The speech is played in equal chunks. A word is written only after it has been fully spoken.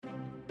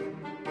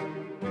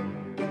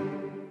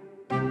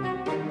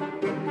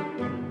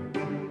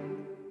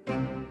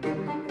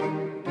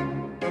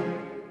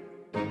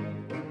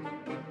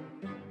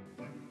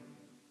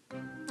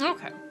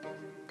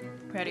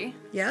Ready?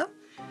 Yep.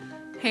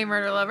 Hey,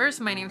 murder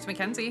lovers. My name's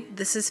Mackenzie.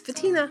 This is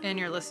Fatina. And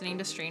you're listening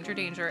to Stranger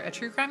Danger, a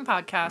true crime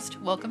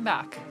podcast. Welcome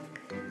back.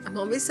 I'm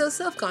always so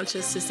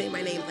self-conscious to say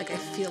my name. Like, I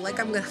feel like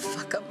I'm going to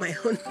fuck up my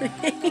own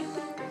name.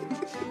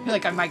 You're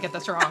like, I might get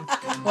this wrong.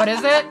 What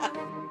is it?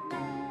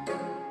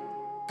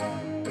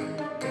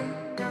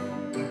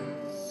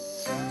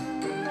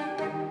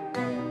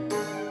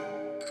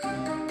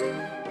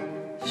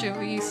 Should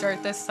we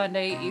start this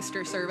Sunday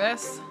Easter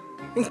service?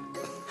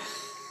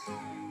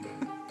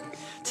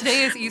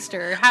 Today is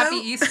Easter. Happy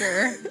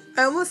Easter.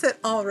 I almost said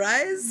all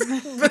rise,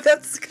 but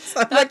that's because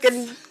I'm like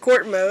in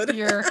court mode.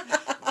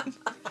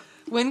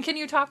 When can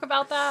you talk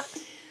about that?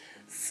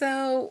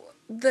 So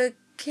the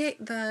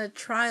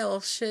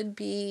trial should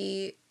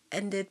be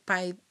ended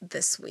by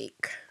this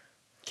week.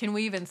 Can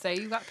we even say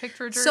you got picked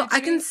for jury? So duty?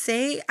 I can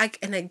say,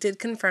 and I did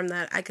confirm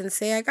that, I can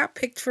say I got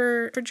picked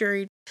for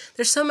jury.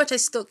 There's so much I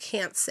still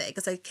can't say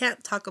because I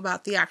can't talk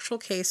about the actual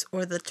case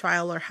or the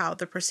trial or how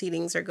the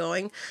proceedings are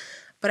going.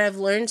 But I've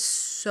learned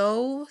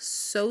so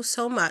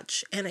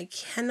much, and I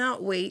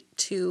cannot wait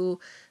to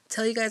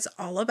tell you guys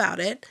all about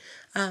it,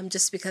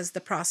 just because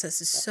the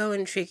process is so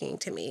intriguing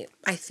to me.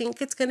 I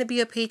think it's going to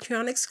be a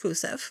Patreon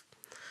exclusive,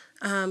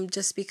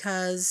 just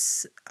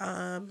because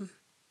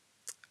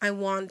I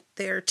want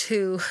there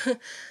to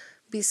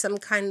be some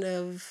kind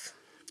of,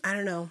 I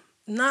don't know,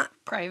 not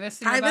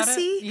privacy about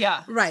it?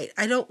 Yeah. Right.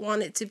 I don't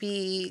want it to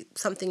be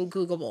something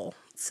Googleable.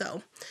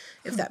 So,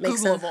 if that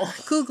makes sense.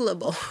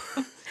 Googleable.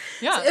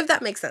 Yeah. So if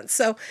that makes sense.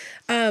 So,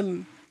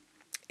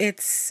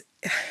 it's.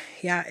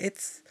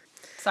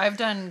 So I've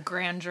done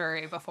grand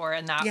jury before,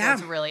 and that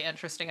was really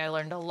interesting. I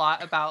learned a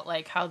lot about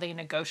like how they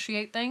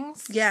negotiate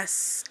things.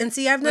 Yes. And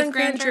see, I've done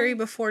grand jury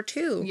before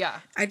too. Yeah.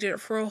 I did it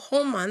for a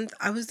whole month.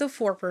 I was the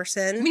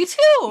foreperson. Me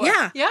too.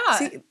 Yeah. Yeah.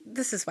 See,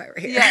 this is why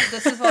we're here. Yeah,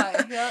 this is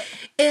why. Yeah.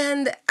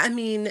 And I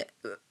mean,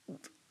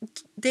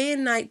 day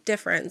and night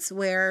difference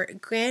where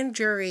grand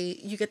jury,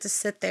 you get to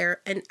sit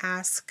there and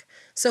ask.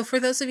 So for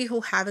those of you who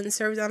haven't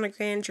served on a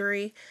grand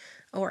jury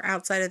or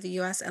outside of the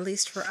U.S., at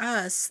least for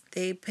us,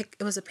 it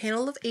was a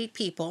panel of 8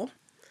 people.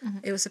 Mm-hmm.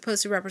 It was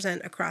supposed to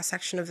represent a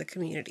cross-section of the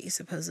community,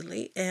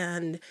 supposedly.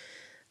 And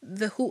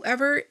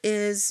whoever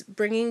is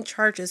bringing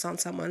charges on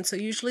someone, so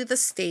usually the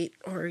state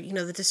or,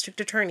 the district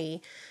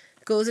attorney,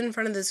 goes in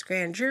front of this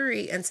grand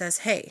jury and says,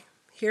 hey,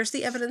 here's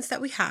the evidence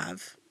that we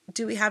have.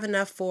 Do we have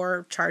enough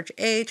for charge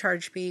A,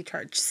 charge B,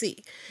 charge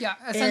C? Yeah,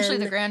 essentially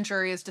the grand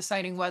jury is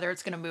deciding whether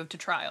it's going to move to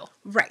trial.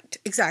 Right,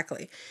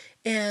 exactly.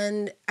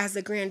 And as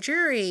the grand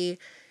jury,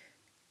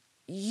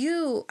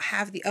 you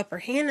have the upper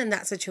hand in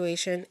that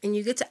situation, and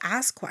you get to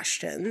ask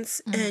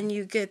questions, and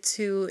you get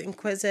to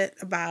inquisite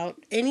about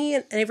any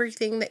and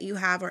everything that you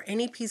have or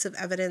any piece of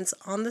evidence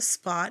on the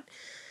spot,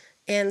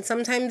 and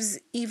sometimes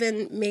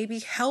even maybe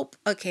help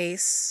a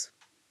case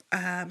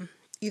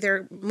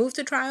either move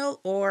to trial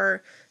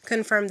or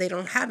confirm they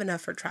don't have enough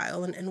for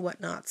trial and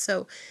whatnot.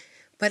 So,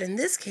 but in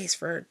this case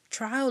for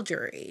trial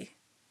jury,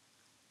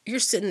 you're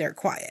sitting there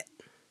quiet.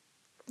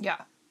 Yeah.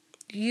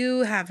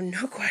 You have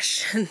no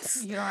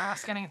questions. You don't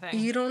ask anything.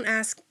 You don't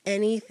ask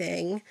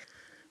anything.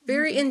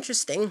 Very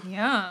interesting.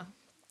 Yeah.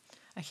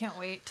 I can't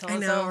wait till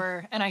it's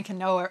over and I can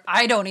know her.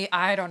 I don't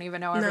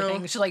even know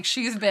everything. No.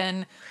 She's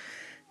been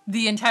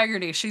the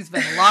integrity. She's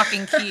been lock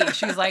and key.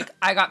 She's like,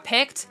 I got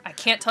picked. I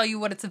can't tell you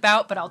what it's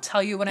about, but I'll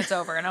tell you when it's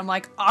over. And I'm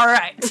like, all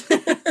right.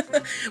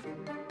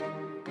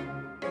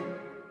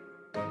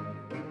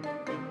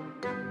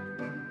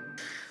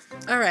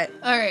 All right.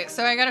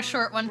 So I got a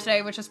short one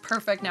today, which is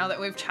perfect now that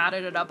we've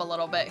chatted it up a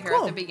little bit here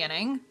at the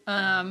beginning.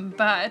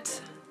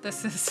 But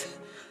this is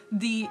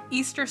the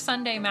Easter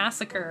Sunday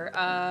Massacre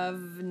of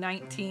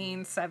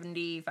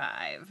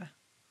 1975.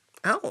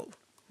 Oh.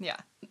 Yeah.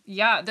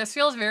 Yeah, this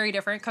feels very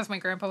different because my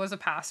grandpa was a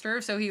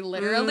pastor, so he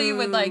literally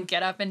would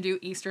get up and do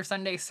Easter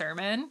Sunday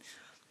sermon,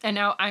 and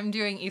now I'm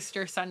doing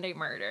Easter Sunday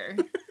murder.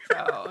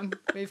 So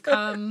we've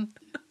come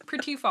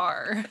pretty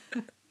far.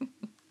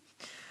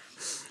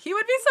 He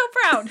would be so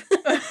proud.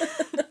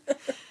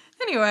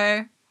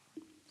 Anyway,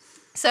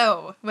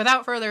 so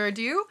without further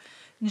ado,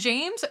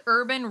 James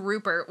Urban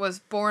Rupert was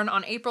born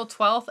on April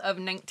 12th of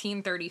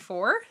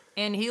 1934,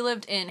 and he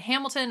lived in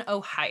Hamilton,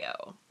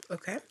 Ohio.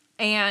 Okay.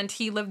 And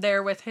he lived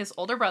there with his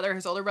older brother.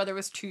 His older brother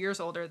was 2 years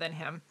older than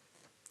him.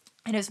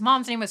 And his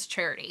mom's name was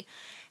Charity.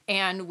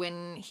 And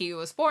when he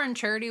was born,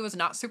 Charity was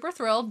not super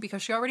thrilled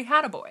because she already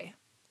had a boy.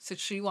 So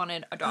she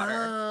wanted a daughter.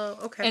 Oh,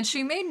 okay. And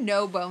she made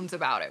no bones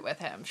about it with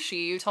him.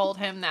 She told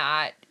him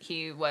that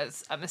he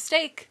was a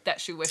mistake,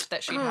 that she wished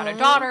that she'd had a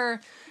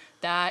daughter,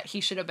 that he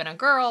should have been a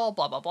girl,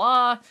 blah, blah,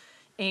 blah.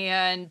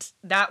 And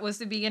that was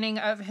the beginning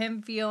of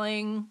him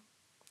feeling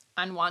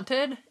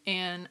unwanted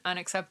and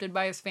unaccepted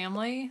by his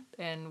family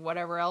and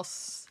whatever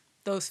else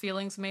those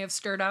feelings may have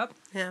stirred up.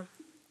 Yeah.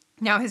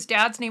 Now, his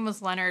dad's name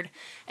was Leonard,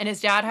 and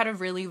his dad had a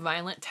really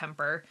violent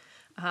temper.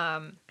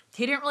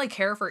 He didn't really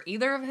care for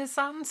either of his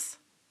sons.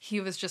 He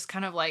was just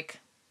kind of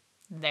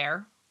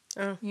there.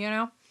 You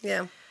know?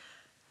 Yeah.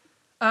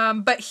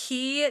 But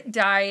he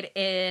died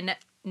in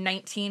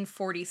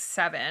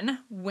 1947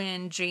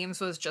 when James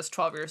was just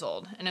 12 years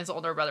old and his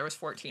older brother was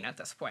 14 at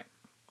this point.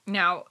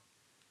 Now,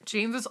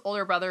 James's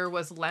older brother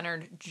was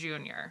Leonard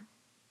Jr.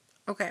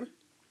 Okay.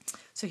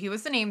 So he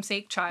was the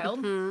namesake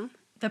child,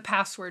 the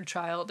password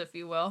child, if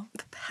you will.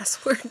 The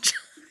password child.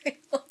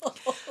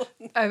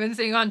 I've been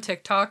seeing on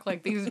TikTok,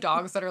 like, these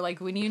dogs that are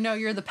like, when you know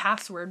you're the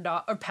password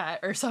dog or pet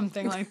or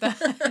something like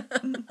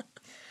that.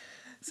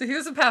 So he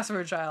was a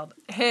password child.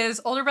 His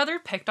older brother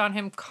picked on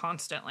him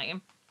constantly.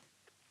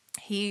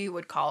 He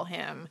would call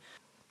him,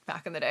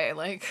 back in the day,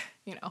 like,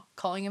 you know,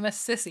 calling him a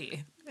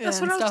sissy. That's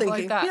and what I was stuff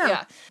thinking. like that. Yeah.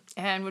 Yeah.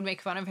 And would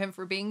make fun of him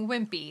for being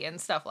wimpy and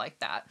stuff like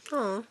that.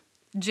 Oh.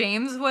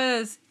 James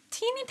was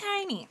teeny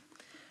tiny.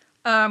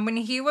 When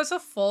he was a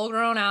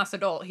full-grown ass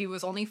adult, he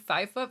was only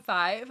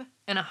 5'5"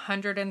 and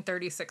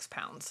 136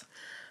 pounds.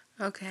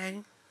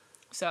 Okay.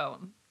 So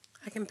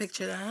I can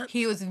picture that.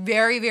 he was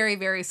very, very,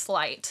 very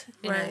slight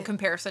in Right.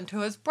 comparison to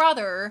his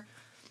brother.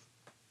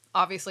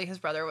 Obviously, his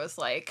brother was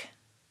like,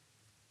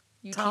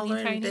 you Taller teeny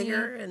and tiny,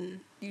 bigger and...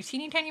 you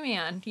teeny tiny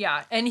man.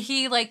 Yeah. And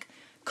he, like,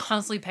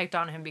 constantly picked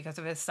on him because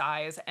of his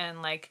size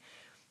and, like,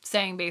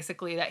 saying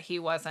basically that he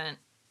wasn't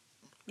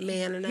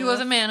Man enough. He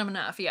wasn't man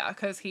enough, yeah,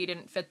 because he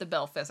didn't fit the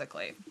bill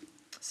physically.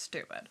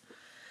 Stupid.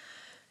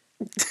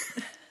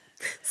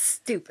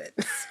 Stupid.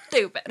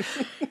 Stupid.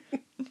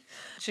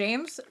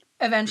 James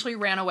eventually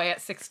ran away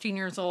at 16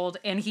 years old,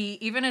 and he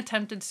even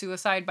attempted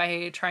suicide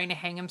by trying to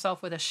hang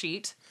himself with a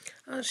sheet,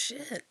 Oh,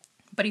 shit.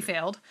 but he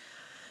failed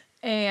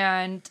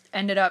and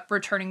ended up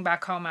returning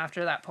back home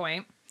after that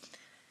point.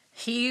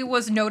 He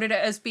was noted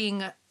as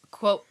being,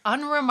 quote,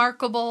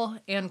 unremarkable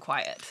and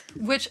quiet,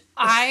 which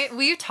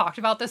we've talked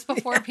about this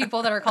before,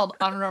 people that are called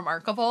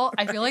unremarkable.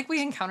 I feel like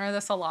we encounter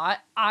this a lot.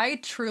 I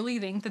truly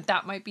think that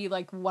that might be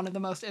like one of the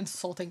most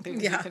insulting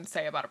things you can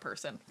say about a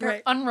person. They're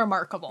Right.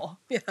 unremarkable.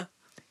 Yeah.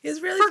 He's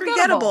really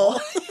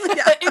forgettable.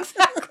 Yeah,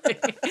 exactly.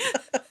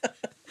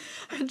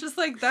 I'm just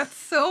like, that's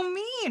so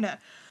mean.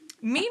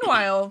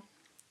 Meanwhile,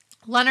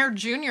 Leonard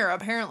Jr.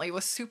 apparently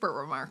was super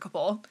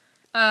remarkable.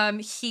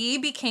 He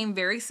became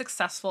very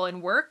successful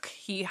in work.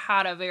 He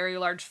had a very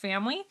large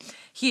family.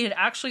 He had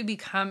actually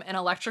become an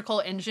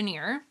electrical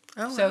engineer.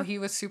 Oh, So wow. he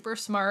was super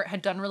smart,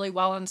 had done really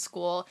well in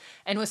school,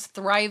 and was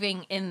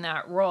thriving in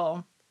that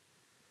role.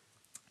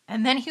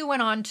 And then he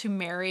went on to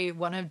marry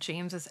one of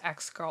James's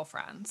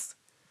ex-girlfriends.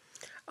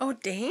 Oh,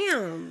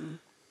 damn.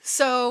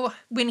 So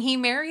when he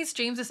marries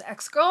James's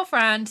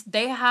ex-girlfriend,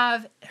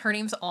 her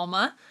name's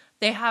Alma.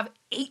 They have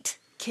 8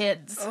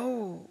 kids.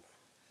 Oh.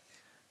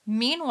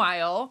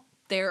 Meanwhile,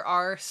 there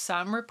are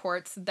some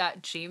reports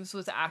that James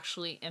was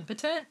actually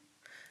impotent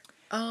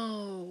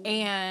Oh.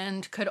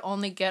 and could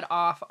only get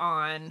off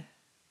on,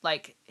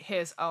 like,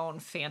 his own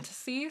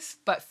fantasies,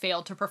 but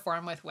failed to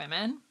perform with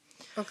women.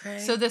 Okay.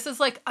 So this is,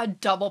 like, a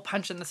double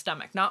punch in the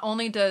stomach. Not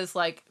only does,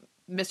 like,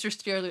 Mr.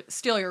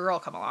 Steal Your Girl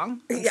come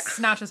along and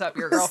snatches up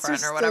your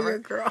girlfriend or whatever, Your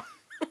girl.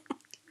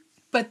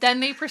 but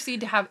then they proceed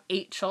to have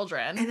 8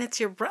 children. And it's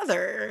your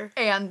brother.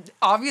 And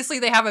obviously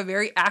they have a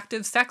very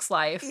active sex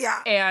life.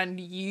 Yeah. And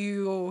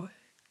you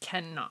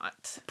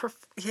cannot.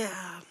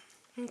 Yeah.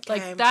 Okay.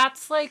 Like,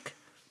 that's, like,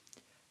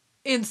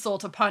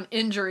 insult upon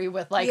injury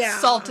with, like, Yeah.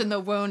 salt in the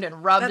wound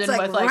and rubbed That's in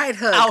like with, like, right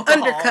hook,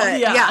 alcohol. undercut.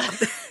 Yeah.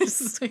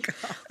 Like,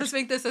 let's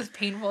make this as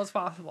painful as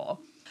possible.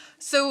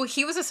 So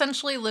he was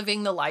essentially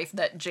living the life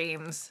that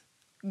James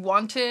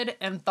wanted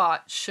and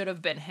thought should have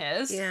been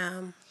his.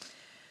 Yeah.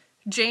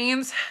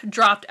 James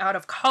dropped out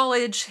of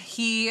college.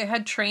 He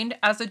had trained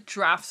as a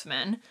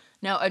draftsman.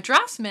 Now, a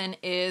draftsman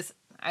is...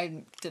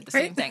 I did the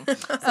same thing. I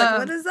was like,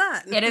 what is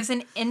that? It is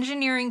an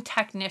engineering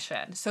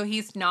technician. So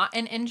he's not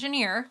an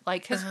engineer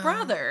like his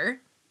brother.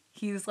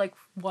 He's like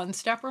one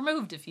step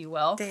removed, if you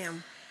will.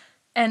 Damn.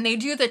 And they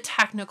do the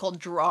technical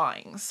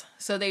drawings.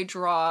 So they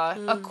draw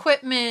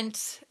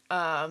equipment,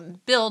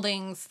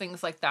 buildings,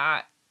 things like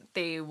that.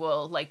 They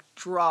will, like,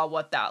 draw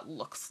what that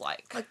looks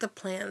like. Like the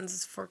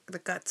plans for the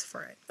guts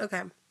for it.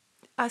 Okay.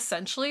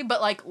 Essentially,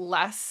 but, like,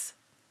 less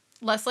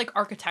like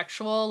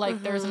architectural.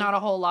 Like, there's not a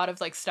whole lot of,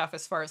 like, stuff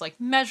as far as, like,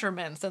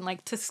 measurements and,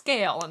 like, to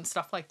scale and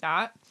stuff like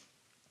that.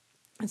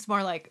 It's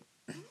more like,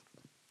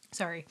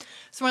 it's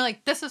more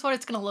like, this is what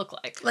it's gonna look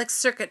like. Like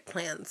circuit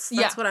plans. That's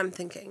Yeah. what I'm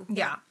thinking.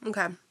 Yeah.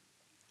 Okay.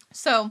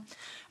 So,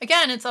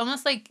 again, it's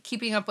almost like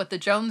Keeping Up with the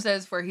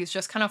Joneses, where he's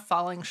just kind of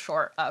falling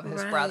short of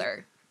his Right.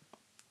 brother.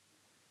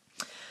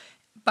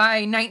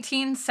 By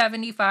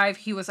 1975,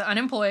 he was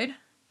unemployed.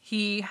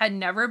 He had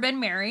never been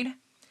married.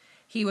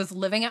 He was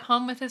living at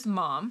home with his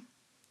mom.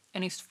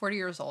 And he's 40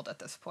 years old at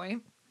this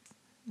point.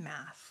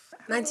 Math.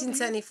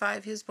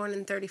 1975. He was born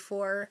in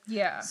 34.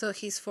 Yeah. So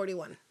he's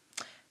 41.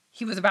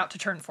 He was about to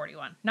turn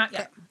 41. Not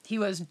yet. Okay. He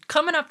was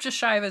coming up just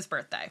shy of his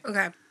birthday.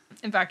 Okay.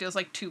 In fact, it was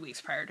like 2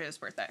 weeks prior to his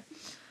birthday.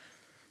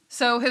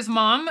 So his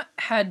mom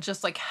had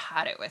just, like,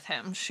 had it with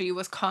him. She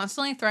was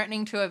constantly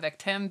threatening to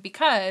evict him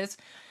because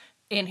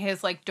in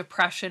his, like,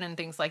 depression and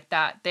things like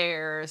that,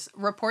 there's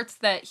reports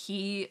that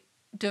he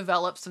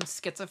developed some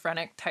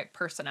schizophrenic type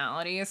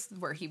personalities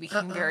where he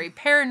became very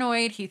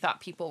paranoid. He thought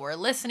people were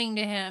listening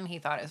to him. He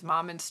thought his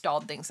mom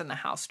installed things in the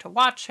house to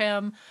watch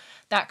him,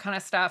 that kind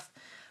of stuff.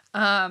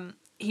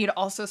 He'd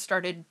also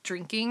started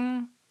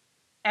drinking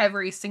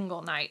every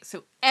single night.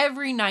 So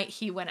every night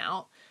he went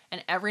out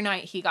and every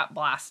night he got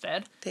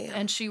blasted. Damn.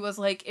 And she was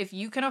like, if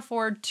you can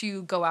afford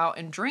to go out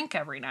and drink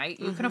every night,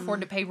 you can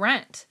afford to pay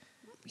rent.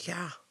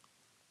 Yeah.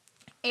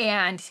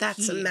 And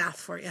That's some math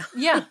for you.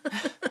 Yeah.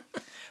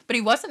 But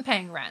he wasn't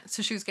paying rent,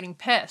 so she was getting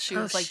pissed. She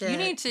was like, shit. you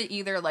need to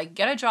either, like,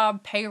 get a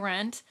job, pay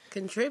rent.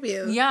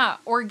 Contribute. Yeah,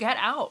 or get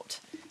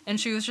out. And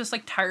she was just,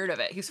 like, tired of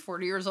it. He's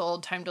 40 years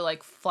old, time to,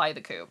 like, fly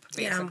the coop,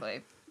 basically.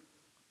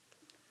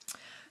 Yeah.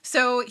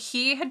 So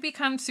he had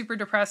become super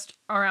depressed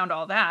around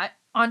all that.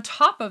 On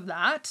top of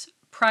that,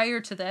 prior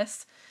to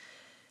this,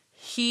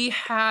 he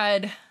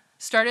had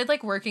started,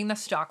 like, working the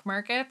stock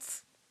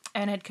markets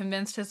and had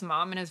convinced his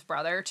mom and his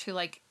brother to,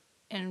 like,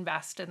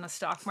 invest in the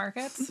stock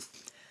markets.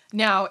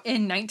 Now,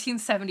 in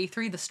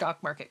 1973, the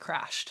stock market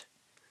crashed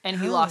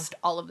and he lost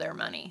all of their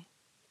money.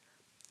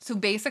 So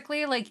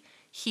basically, like,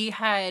 he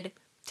had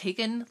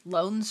taken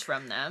loans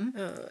from them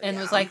and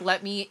was like,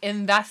 let me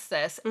invest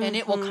this and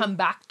it will come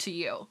back to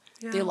you.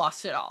 Yeah. They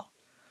lost it all.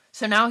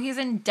 So now he's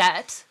in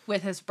debt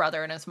with his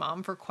brother and his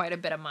mom for quite a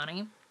bit of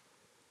money.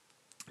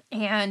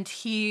 And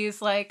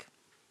he's like,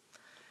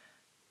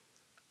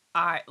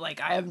 I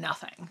have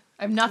nothing.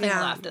 I have nothing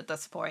left at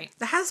this point.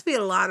 That has to be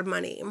a lot of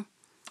money.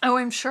 Oh,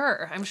 I'm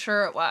sure. I'm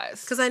sure it was.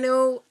 Because I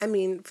know,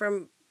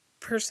 from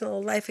personal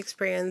life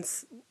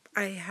experience,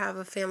 I have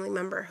a family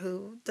member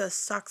who does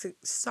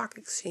stock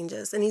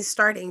exchanges, and he's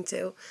starting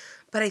to.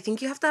 But I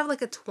think you have to have,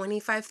 like, a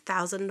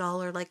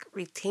 $25,000, like,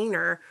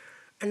 retainer.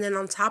 And then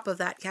on top of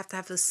that, you have to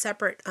have a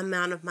separate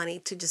amount of money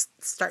to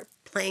just start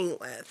playing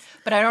with.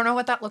 But I don't know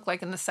what that looked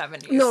like in the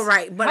 70s. No,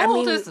 right. But How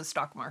old is the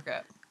stock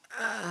market?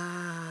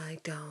 I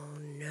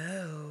don't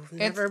know.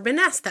 Never been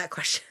asked that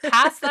question.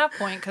 Past that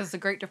point, because the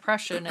Great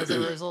Depression is a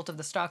result of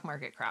the stock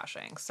market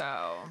crashing.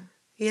 So,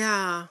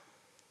 yeah.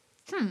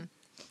 Anyway,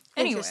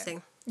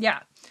 Interesting. Yeah.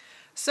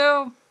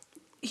 So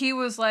he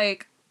was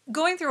like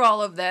going through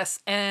all of this,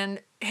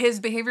 and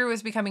his behavior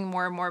was becoming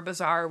more and more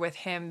bizarre, with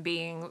him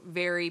being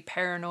very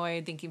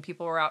paranoid, thinking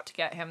people were out to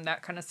get him,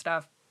 that kind of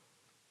stuff.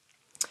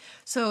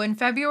 So in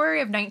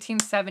February of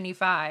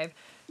 1975,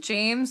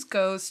 James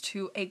goes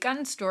to a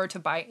gun store to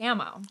buy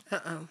ammo.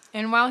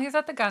 And while he's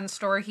at the gun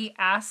store, he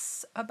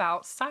asks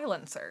about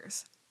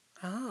silencers.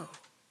 Oh.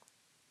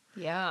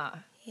 Yeah.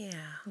 Yeah.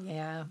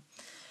 Yeah.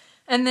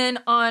 And then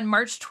on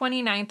March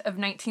 29th of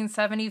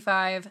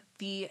 1975,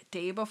 the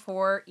day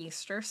before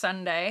Easter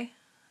Sunday,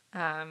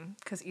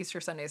 because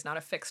Easter Sunday is not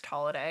a fixed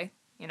holiday,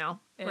 you know?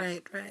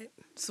 Right.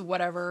 It's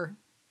whatever.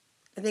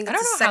 I think it's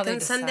the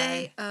second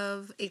Sunday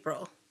of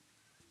April.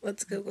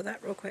 Let's Google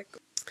that real quick.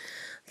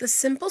 The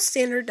simple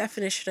standard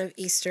definition of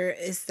Easter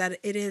is that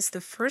it is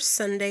the first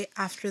Sunday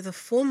after the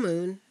full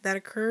moon that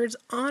occurs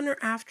on or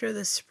after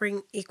the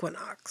spring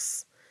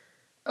equinox.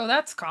 Oh,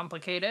 that's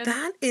complicated.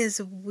 That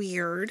is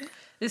weird.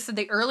 This is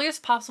the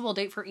earliest possible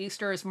date for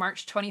Easter is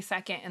March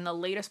 22nd, and the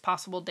latest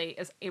possible date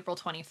is April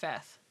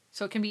 25th.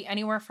 So it can be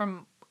anywhere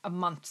from a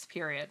month's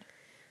period.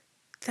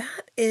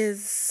 That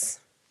is...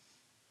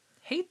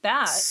 Hate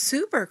that.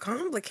 Super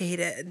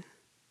complicated.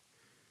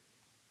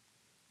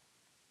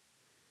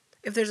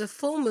 If there's a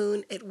full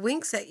moon, it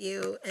winks at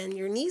you, and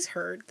your knees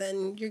hurt,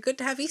 then you're good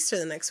to have Easter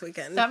the next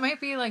weekend. That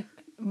might be, like,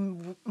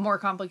 more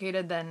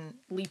complicated than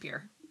leap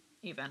year,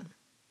 even.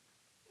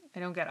 I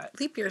don't get it.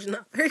 Leap year is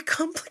not very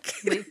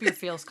complicated. Leap year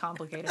feels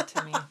complicated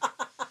to me.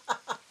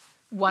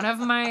 One of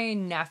my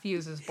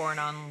nephews is born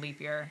on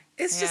leap year.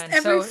 It's just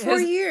every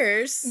 4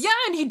 years. Yeah,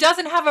 and he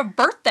doesn't have a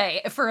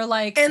birthday for,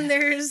 like... And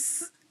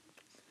there's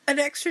an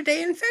extra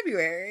day in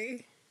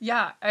February.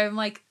 Yeah, I'm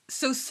like,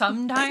 so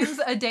sometimes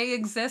a day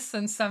exists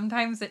and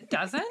sometimes it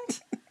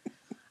doesn't?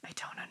 I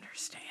don't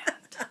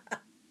understand.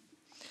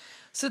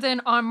 So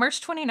then on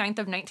March 29th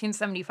of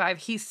 1975,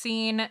 he's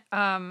seen,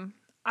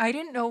 I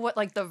didn't know what,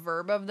 like, the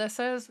verb of this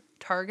is.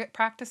 Target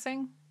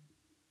practicing.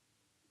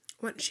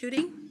 What,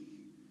 shooting?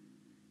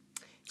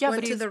 Yeah,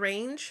 Went to the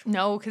range?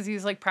 No, because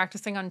he's, like,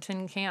 practicing on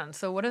tin cans.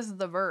 So what is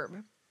the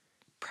verb?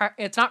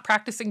 It's not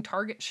practicing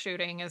target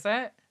shooting, is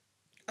it?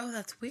 Oh,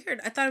 that's weird.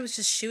 I thought it was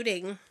just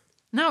shooting.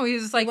 No,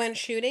 he's like... He went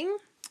shooting?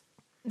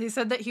 They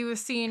said that he was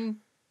seen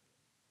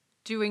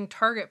doing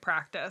target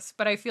practice,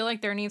 but I feel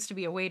like there needs to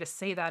be a way to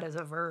say that as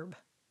a verb.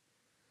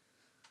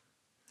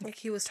 Like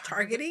he was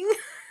targeting?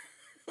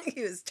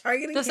 He was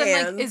targeting cans.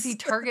 Like, is he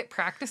target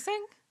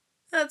practicing?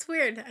 That's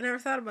weird. I never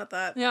thought about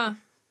that. Yeah.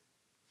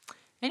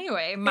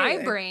 Anyway,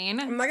 my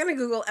brain... I'm not going to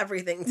Google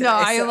everything today.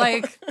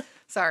 No,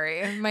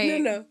 sorry.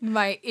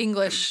 My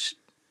English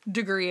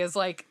degree is,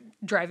 like,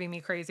 driving me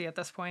crazy at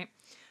this point.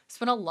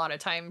 Spent a lot of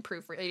time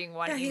proofreading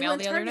one email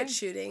the other day. Target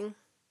shooting.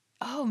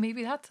 Oh,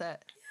 maybe that's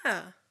it.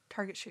 Yeah.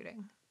 Target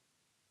shooting.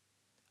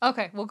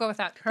 Okay, we'll go with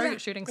that.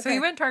 Target shooting. Okay. So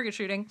he went target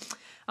shooting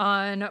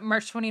on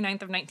March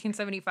 29th of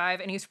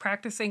 1975, and he's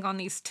practicing on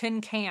these tin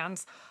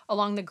cans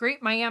along the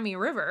Great Miami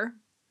River,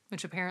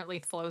 which apparently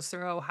flows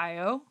through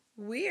Ohio.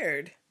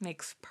 Weird.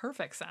 Makes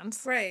perfect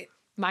sense. Right.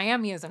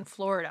 Miami is in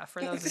Florida,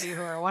 for those of you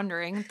who are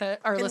wondering, that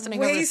are listening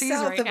way overseas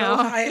south right of now.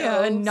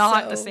 Ohio, Yeah,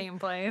 not the so- same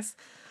place.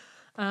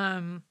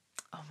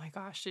 Oh my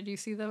gosh, did you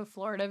see the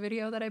Florida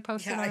video that I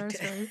posted Yeah, on I our did.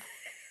 story?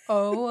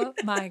 Oh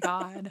my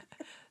god.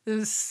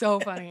 This is so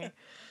funny.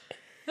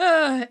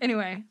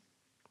 Anyway.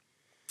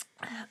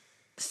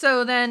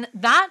 So then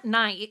that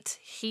night,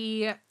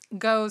 he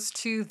goes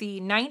to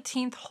the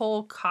 19th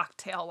Hole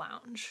Cocktail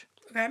Lounge.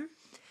 Okay.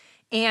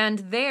 And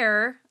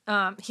there,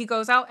 he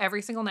goes out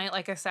every single night.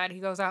 Like I said, he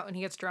goes out and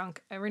he gets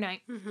drunk every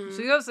night. So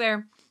he goes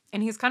there,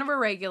 and he's kind of a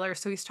regular.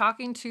 So he's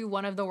talking to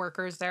one of the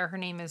workers there. Her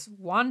name is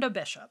Wanda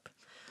Bishop.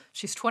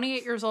 She's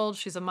 28 years old.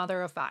 She's a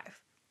mother of 5.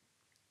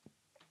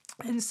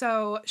 And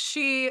so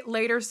she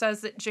later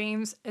says that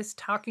James is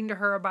talking to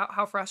her about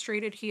how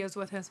frustrated he is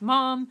with his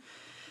mom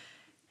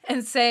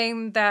and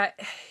saying that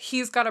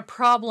he's got a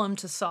problem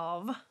to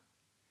solve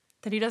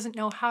that he doesn't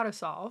know how to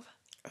solve.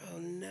 Oh,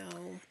 no.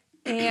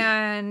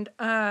 And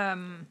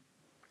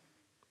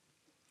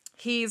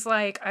he's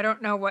like, I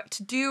don't know what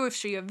to do if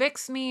she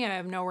evicts me. I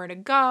have nowhere to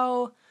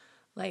go.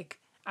 Like,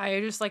 I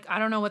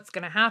don't know what's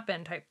going to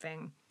happen type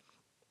thing.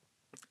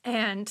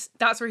 And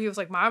that's where he was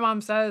like, my mom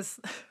says,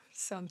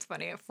 sounds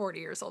funny at 40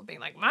 years old being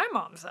like, my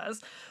mom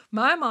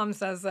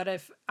says that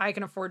if I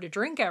can afford to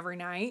drink every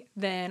night,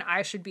 then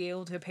I should be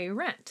able to pay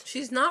rent.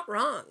 She's not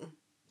wrong.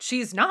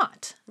 She's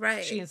not.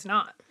 Right. She is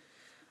not.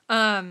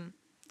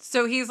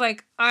 So he's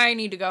like, I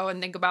need to go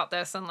and think about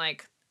this and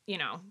like, you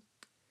know,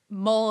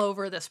 mull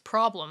over this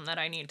problem that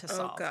I need to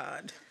solve. Oh,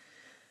 God.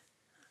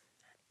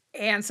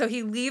 And so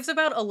he leaves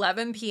about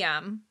 11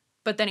 p.m.,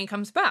 but then he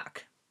comes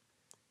back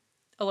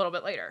a little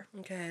bit later.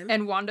 Okay.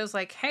 And Wanda's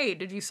like, hey,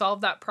 did you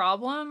solve that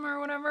problem or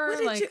whatever? What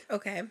did like, you...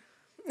 Okay.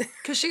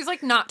 because she's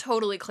like not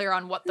totally clear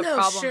on what the No,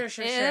 problem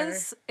sure.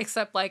 is,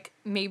 except like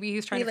maybe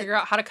he's trying to Like, figure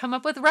out how to come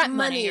up with rent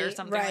money or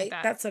something right. like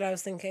that. That's what I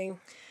was thinking.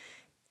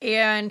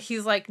 And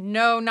he's like,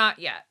 no, not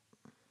yet.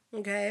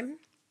 Okay.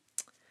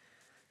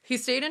 He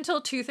stayed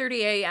until 2:30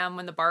 a.m.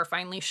 when the bar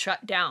finally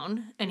shut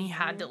down and he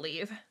had to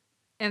leave.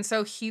 And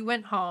so he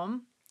went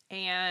home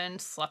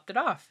and slept it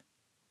off.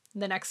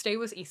 The next day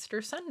was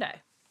Easter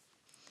Sunday.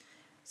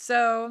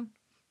 So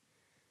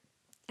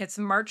it's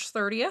March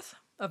 30th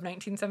of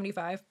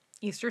 1975,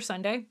 Easter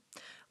Sunday.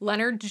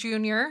 Leonard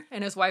Jr.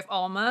 and his wife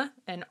Alma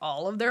and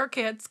all of their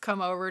kids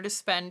come over to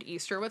spend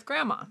Easter with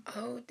Grandma.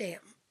 Oh, damn.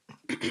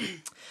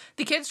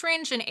 The kids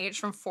range in age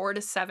from 4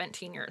 to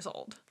 17 years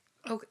old.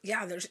 Oh,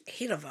 yeah, there's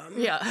 8 of them.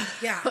 Yeah.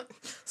 Yeah.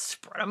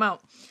 Spread them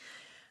out.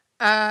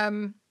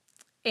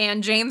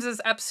 And James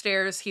is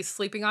upstairs. He's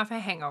sleeping off a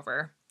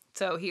hangover.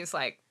 So he's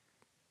like,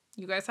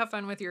 you guys have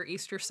fun with your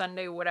Easter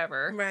Sunday,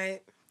 whatever.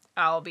 Right.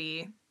 I'll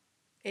be,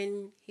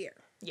 In here.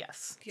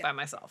 yes, Yeah. by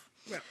myself.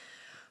 Yeah.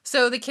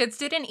 So the kids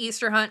did an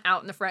Easter hunt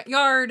out in the front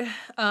yard.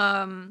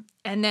 And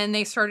then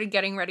they started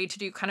getting ready to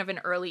do kind of an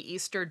early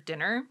Easter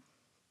dinner.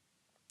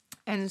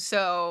 And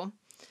so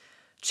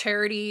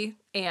Charity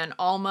and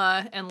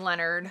Alma and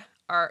Leonard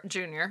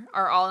Jr.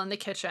 are all in the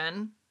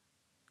kitchen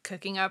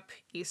cooking up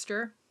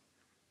Easter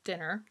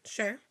dinner,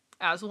 Sure.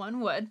 as one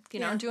would, you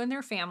know, Yeah. doing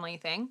their family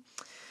thing.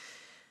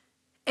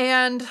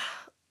 And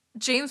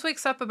James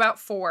wakes up about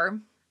 4,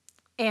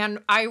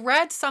 and I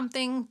read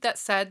something that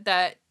said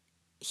that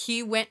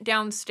he went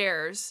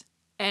downstairs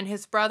and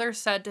his brother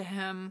said to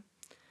him,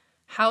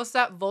 how's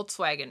that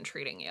Volkswagen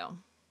treating you?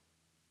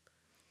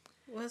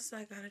 What's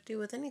that got to do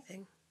with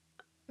anything?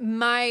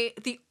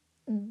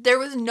 There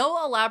was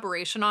no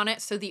elaboration on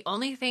it, so the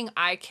only thing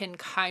I can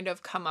kind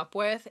of come up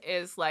with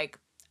is like,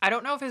 I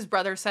don't know if his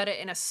brother said it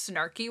in a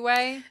snarky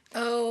way.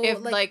 Oh,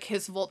 If like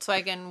his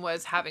Volkswagen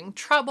was having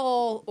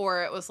trouble,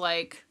 or it was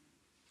like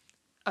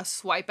a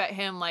swipe at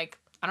him, like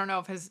I don't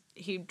know if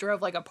he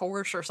drove like a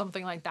Porsche or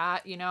something like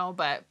that, you know,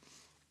 but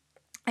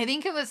I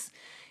think it was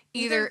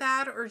either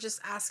that or just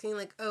asking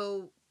like,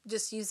 oh,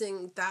 just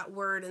using that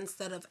word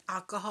instead of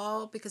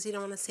alcohol because you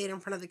don't want to say it in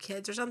front of the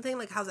kids or something.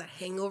 Like, how's that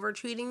hangover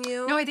treating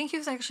you? No, I think he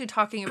was actually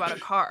talking about a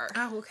car.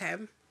 Oh, okay.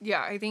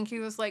 Yeah, I think he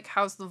was like,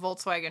 how's the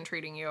Volkswagen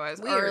treating you? Or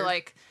Weird.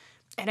 like,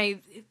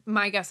 and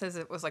my guess is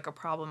it was like a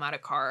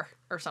problematic car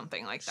or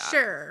something like that.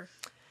 Sure.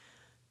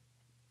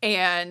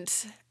 And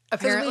Because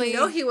apparently, we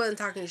know he wasn't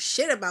talking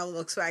shit about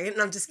Volkswagen.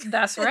 No, I'm just kidding.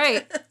 that's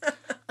right.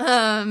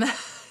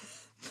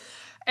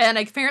 And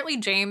apparently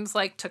James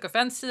like took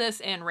offense to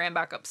this and ran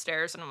back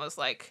upstairs and was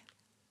like,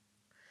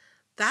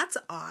 That's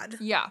odd.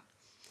 yeah.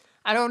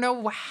 I don't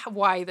know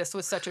why this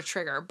was such a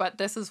trigger, but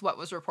this is what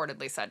was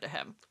reportedly said to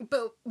him.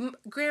 But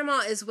Grandma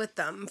is with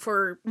them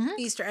for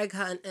Easter egg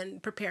hunt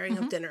and preparing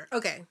of dinner.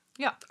 Okay.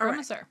 Yeah,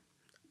 Grandma's there.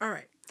 All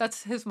right.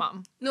 That's his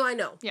mom. No, I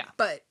know. Yeah.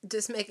 but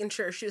just making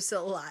sure she was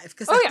still alive.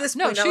 Because Oh, at yeah. this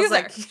No, point, I she's was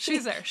there. like,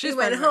 She's there. She's he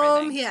went part of home.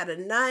 everything. He had a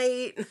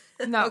night.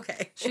 No.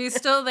 Okay. She's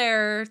still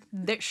there.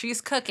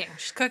 She's cooking.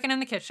 She's cooking in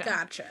the kitchen.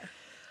 Gotcha.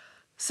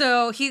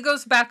 So he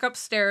goes back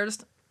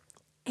upstairs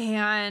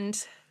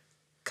and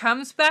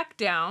comes back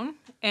down.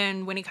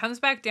 And when he comes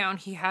back down,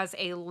 he has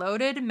a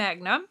loaded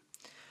Magnum,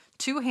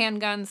 2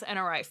 handguns, and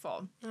a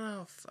rifle.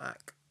 Oh,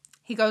 fuck.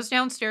 He goes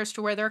downstairs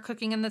to where they're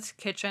cooking in the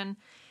kitchen,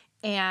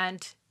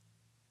 and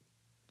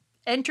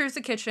enters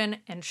the kitchen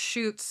and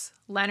shoots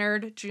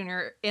Leonard Jr.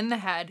 in the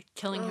head,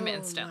 killing him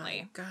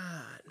instantly. Oh, my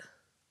God.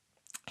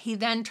 He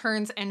then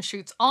turns and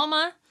shoots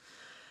Alma.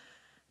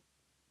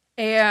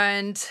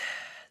 And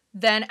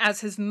then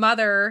as his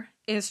mother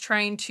is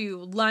trying to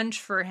lunge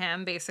for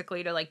him,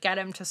 basically to like get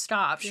him to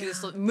stop,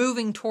 she's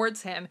moving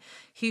towards him,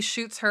 he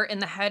shoots her in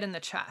the head and the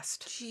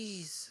chest.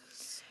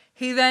 Jesus.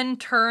 He then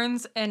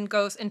turns and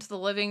goes into the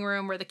living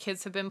room where the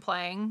kids have been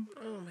playing.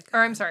 Oh my God.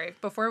 Or I'm sorry,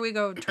 before we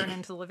go turn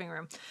into the living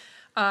room.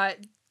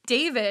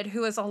 David,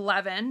 who is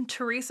 11,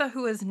 Teresa,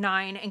 who is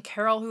 9, and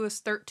Carol, who is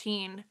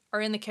 13,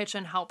 are in the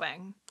kitchen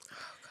helping. Oh,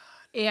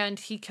 God. And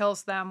he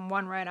kills them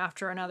one right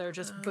after another,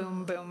 just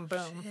boom, boom,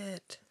 boom.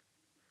 Shit.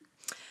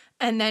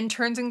 And then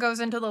turns and goes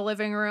into the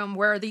living room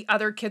where the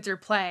other kids are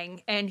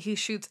playing. And he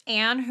shoots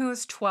Anne, who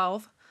is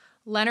 12,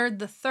 Leonard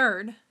the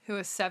third, who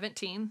is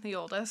 17, the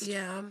oldest.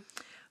 Yeah.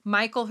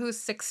 Michael, who is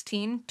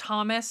 16,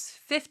 Thomas,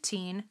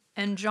 15,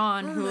 and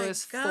John, who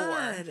is 4.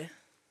 God.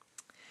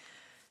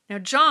 Now,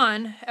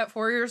 John, at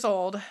 4 years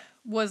old,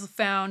 was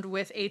found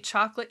with a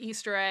chocolate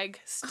Easter egg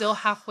still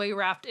halfway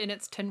wrapped in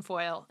its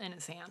tinfoil in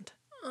his hand.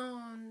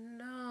 Oh,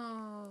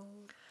 no.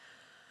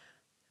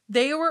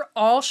 They were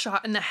all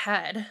shot in the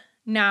head.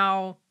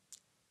 Now,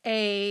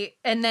 and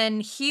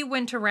then he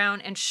went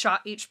around and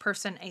shot each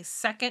person a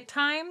second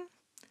time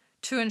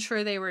to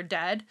ensure they were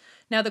dead.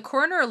 Now, the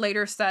coroner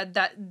later said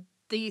that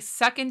the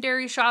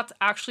secondary shots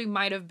actually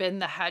might have been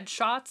the head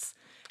shots,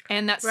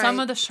 and that some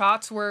of the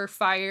shots were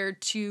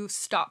fired to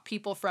stop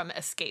people from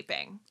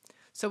escaping.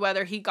 So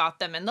whether he got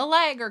them in the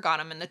leg or got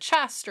them in the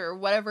chest or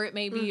whatever it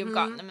may be, you've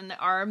gotten them in the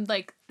arm,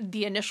 like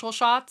the initial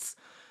shots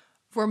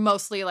were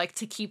mostly like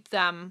to keep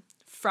them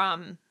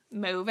from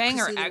moving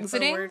or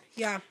exiting. Forward.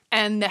 Yeah.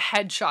 And the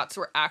head shots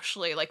were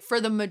actually, like, for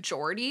the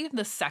majority,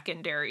 the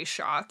secondary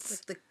shots.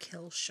 Like the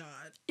kill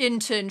shot.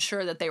 To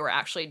ensure that they were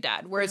actually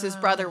dead. Whereas his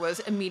brother was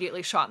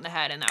immediately shot in the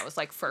head, and that was,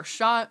 like, first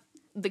shot.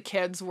 The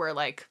kids were,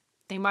 like,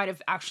 they might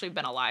have actually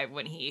been alive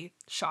when he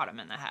shot him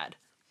in the head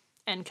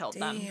and killed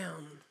them.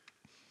 Damn.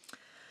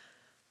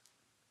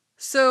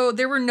 So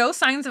there were no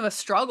signs of a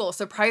struggle,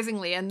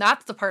 surprisingly, and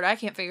that's the part I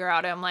can't figure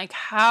out. I'm like,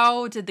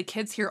 how did the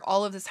kids hear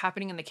all of this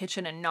happening in the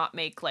kitchen and not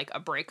make, like, a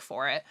break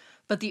for it?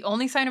 But the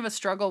only sign of a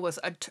struggle was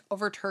a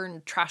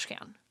overturned trash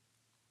can.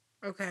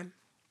 Okay.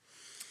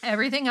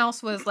 Everything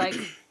else was, like,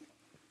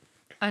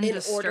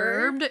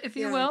 undisturbed, if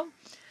you will.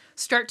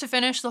 Start to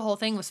finish, the whole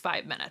thing was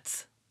 5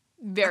 minutes.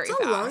 Very fast.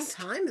 That's a long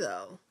time,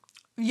 though.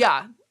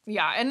 Yeah,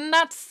 and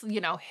that's,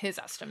 you know, his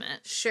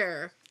estimate.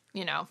 Sure.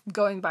 You know,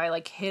 going by,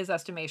 like, his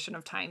estimation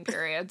of time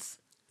periods.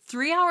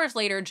 3 hours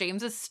later,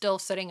 James is still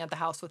sitting at the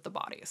house with the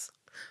bodies.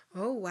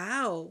 Oh,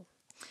 wow.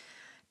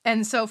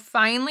 And so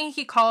finally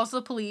he calls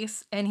the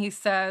police and he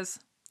says,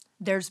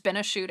 there's been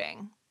a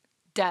shooting.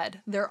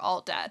 Dead. They're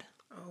all dead.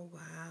 Oh,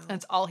 wow.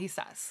 That's all he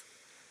says.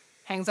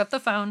 Hangs up the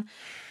phone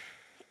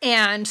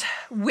and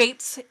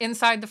waits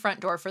inside the front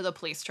door for the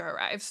police to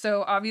arrive.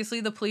 So obviously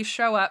the police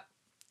show up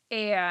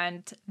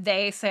and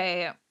they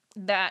say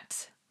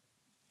that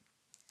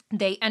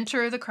they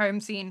enter the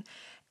crime scene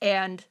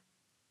and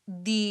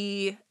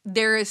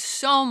there is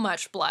so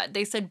much blood.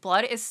 They said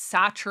blood is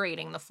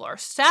saturating the floor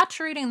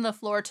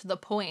to the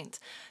point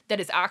that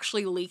it's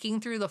actually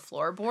leaking through the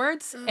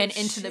floorboards and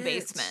into the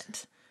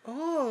basement.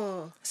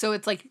 Oh. So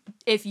it's like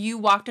if you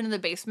walked into the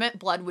basement,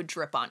 blood would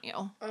drip on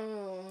you.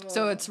 Oh.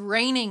 So it's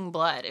raining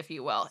blood, if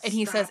you will. And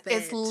he says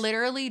it's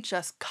literally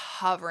just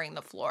covering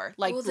the floor.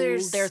 Like, well,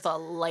 there's a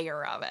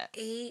layer of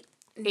it.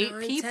 8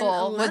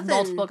 people 10, with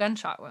multiple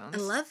gunshot wounds.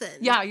 11.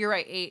 Yeah, you're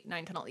right. 8,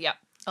 9, 10, 11. Yep.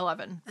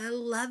 11.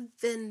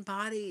 11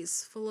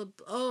 bodies full of...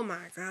 Oh,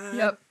 my God.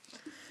 Yep.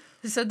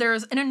 So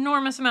there's an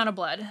enormous amount of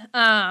blood.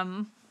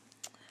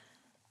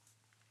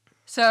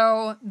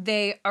 So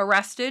they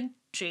arrested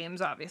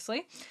James,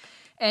 obviously.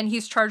 And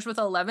he's charged with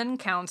 11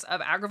 counts of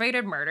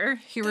aggravated murder.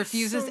 He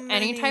refuses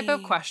any type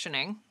of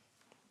questioning.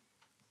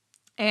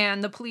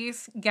 And the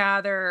police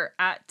gather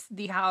at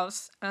the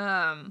house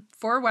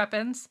 4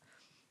 weapons.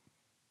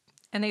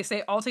 And they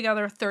say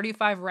altogether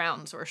 35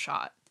 rounds were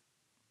shot.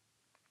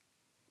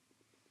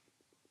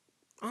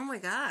 Oh my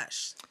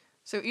gosh.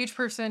 So each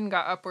person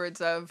got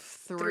upwards of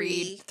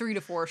 3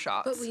 to 4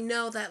 shots. But we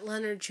know that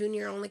Leonard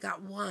Jr. only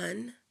got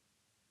 1.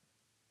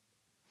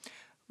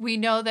 We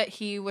know that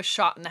he was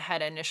shot in the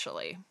head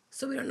initially.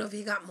 So we don't know if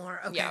he got more.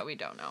 Okay. Yeah, we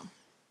don't know.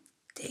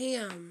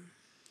 Damn.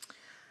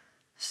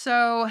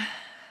 So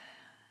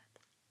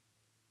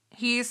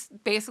he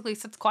basically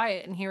sits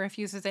quiet and he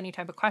refuses any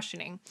type of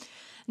questioning.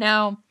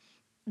 Now,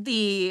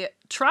 the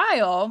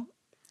trial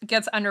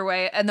gets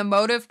underway, and the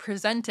motive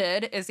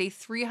presented is a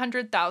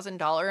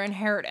 $300,000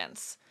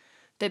 inheritance.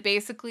 That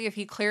basically, if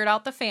he cleared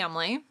out the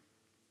family,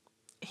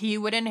 he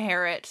would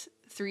inherit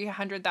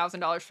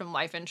 $300,000 from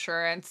life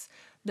insurance,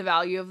 the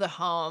value of the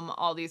home,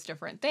 all these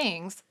different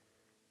things.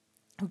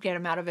 Would get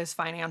him out of his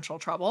financial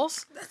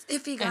troubles. That's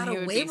if he got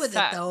away with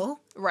it, though.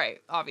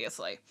 Right,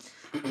 obviously.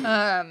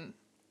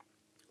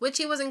 Which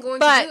he wasn't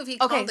going to do if he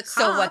called the cops.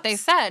 So what they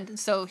said,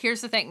 so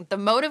here's the thing. The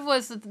motive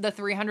was the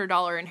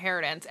 $300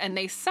 inheritance, and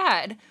they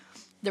said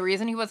The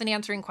reason he wasn't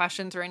answering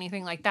questions or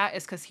anything like that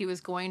is because he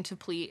was going to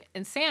plead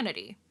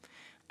insanity.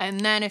 And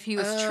then if he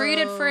was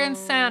treated for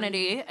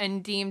insanity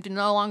and deemed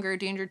no longer a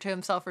danger to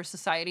himself or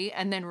society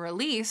and then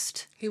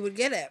released, He would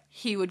get it.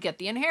 he would get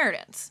the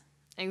inheritance.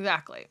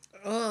 Exactly.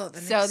 Oh,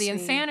 that So makes the me-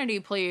 insanity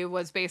plea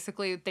was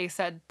basically, they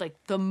said, like,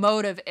 the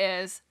motive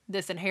is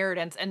this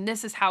inheritance, and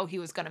this is how he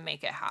was going to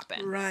make it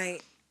happen. Right.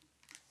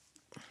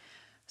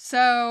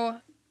 So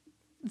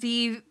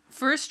the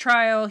first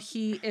trial,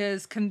 he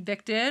is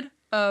convicted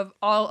of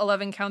all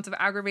 11 counts of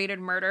aggravated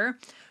murder,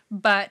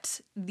 but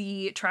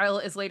the trial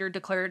is later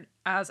declared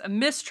as a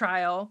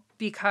mistrial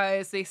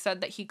because they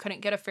said that he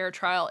couldn't get a fair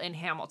trial in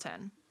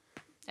Hamilton.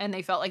 And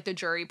they felt like the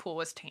jury pool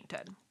was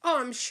tainted. Oh,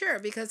 I'm sure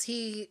because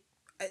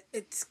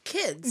it's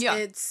kids. Yeah.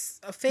 It's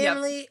a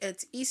family.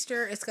 It's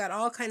Easter. It's got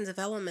all kinds of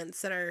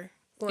elements that are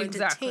going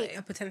to taint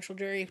a potential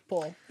jury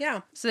pool.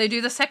 Yeah. So they do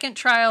the second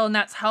trial, and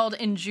that's held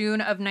in June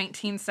of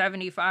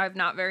 1975,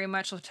 not very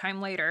much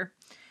time later.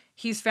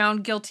 He's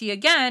found guilty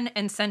again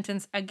and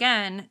sentenced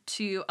again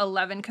to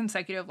 11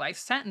 consecutive life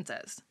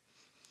sentences.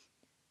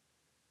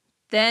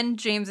 Then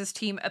James's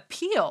team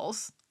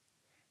appeals,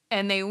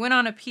 and they win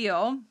on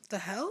appeal, The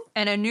hell?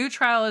 and a new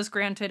trial is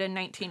granted in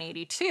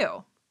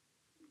 1982.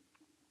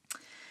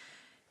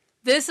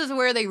 This is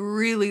where they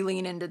really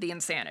lean into the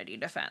insanity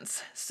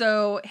defense.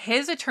 So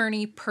his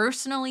attorney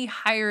personally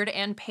hired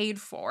and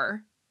paid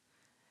for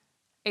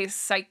a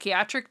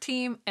psychiatric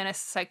team and a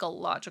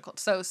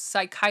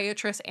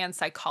psychiatrist and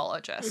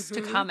psychologist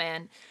to come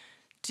in,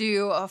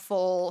 do a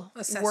full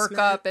Assessment.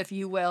 workup, if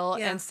you will,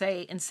 Yeah. and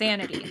say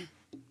insanity.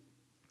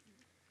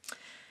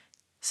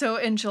 So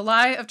in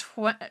July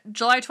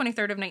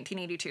 23rd of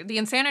 1982, the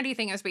insanity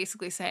thing is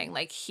basically saying,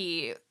 like,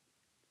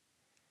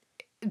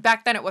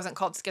 back then it wasn't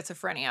called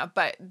schizophrenia,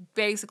 but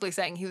basically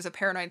saying he was a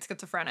paranoid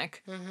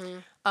schizophrenic.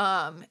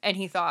 And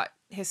he thought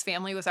his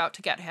family was out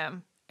to get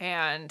him.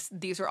 And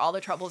these were all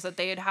the troubles that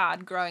they had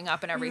had growing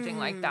up and everything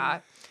like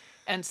that.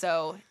 And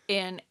so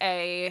in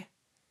a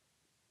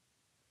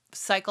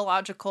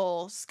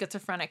psychological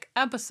schizophrenic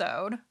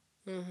episode,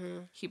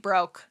 he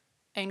broke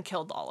and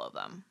killed all of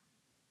them.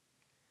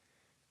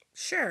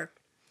 Sure.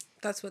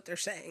 That's what they're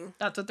saying.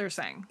 That's what they're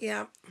saying.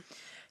 Yeah.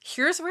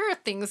 Here's where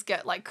things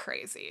get, like,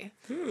 crazy.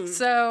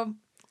 So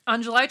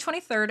on July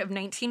 23rd of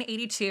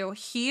 1982,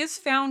 he is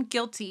found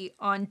guilty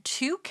on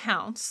 2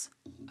 counts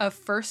of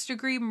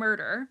first-degree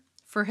murder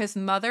for his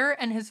mother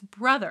and his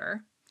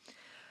brother,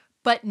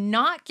 but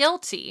not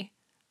guilty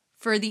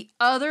for the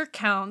other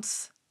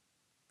counts,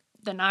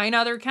 the 9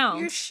 other You're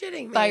counts,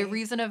 shitting me. by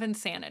reason of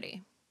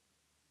insanity.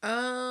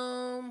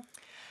 I'm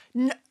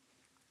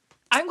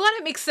glad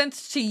it makes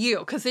sense to you,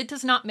 because it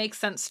does not make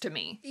sense to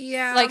me.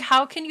 Yeah. Like,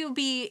 how can you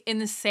be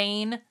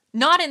insane,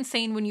 not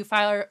insane when you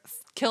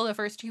kill the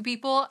first 2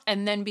 people,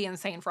 and then be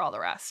insane for all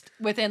the rest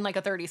within, like,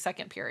 a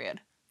 30-second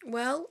period?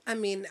 Well, I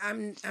mean,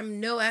 I'm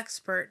no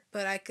expert,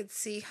 but I could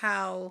see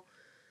how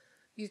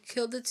you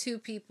killed the 2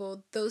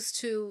 people. Those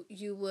 2,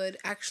 you would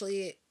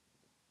actually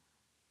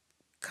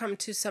come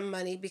to some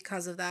money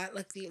because of that,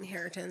 like the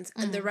inheritance.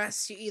 And the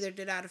rest you either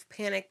did out of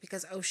panic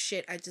because, oh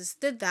shit, I just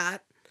did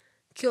that,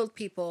 killed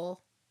people,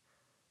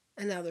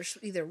 and now there's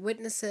either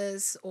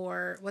witnesses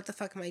or what the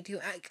fuck am I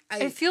doing?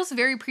 It feels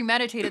very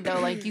premeditated, though.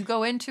 Like, you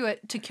go into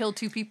it to kill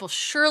 2 people.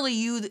 Surely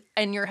you,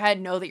 in your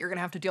head, know that you're going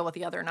to have to deal with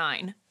the other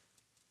 9.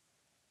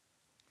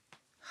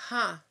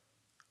 Huh.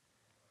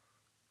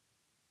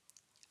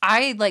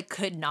 I, like,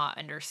 could not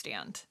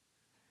understand.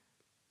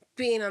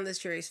 Being on this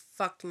jury's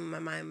fucked my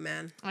mind,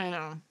 man. I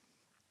know.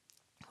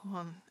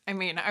 Well, I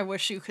mean, I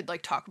wish you could,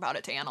 like, talk about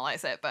it to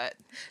analyze it, but...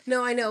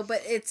 No, I know,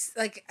 but it's,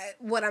 like,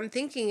 what I'm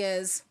thinking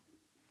is,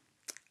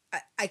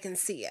 I can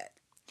see it.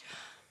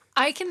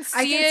 I can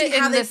see it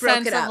how in they the broke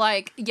sense it of, up.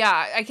 like,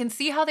 yeah, I can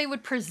see how they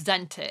would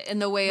present it in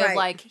the way of, Right.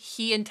 like,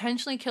 he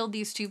intentionally killed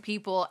these 2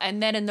 people,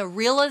 and then in the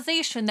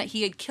realization that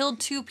he had killed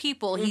 2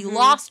 people, he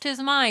lost his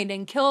mind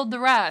and killed the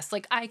rest.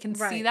 Like, I can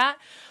see Right. that.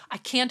 I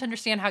can't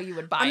understand how you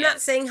would buy I'm it.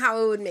 not saying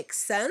how it would make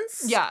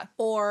sense. Yeah.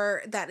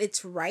 Or that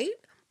it's right,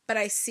 but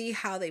I see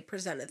how they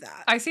presented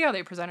that. I see how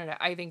they presented it.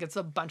 I think it's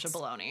a bunch of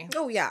baloney.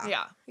 Oh, yeah.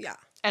 Yeah. Yeah.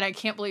 And I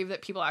can't believe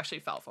that people actually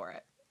fell for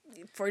it.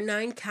 For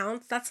 9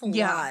 counts, that's a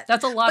Yeah. lot.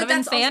 That's a lot But of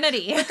that's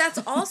insanity. but that's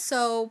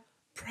also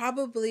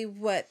probably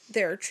what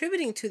they're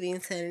attributing to the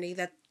insanity,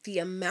 that the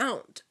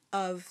amount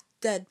of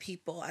dead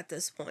people at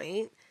this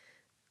point,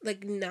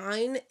 like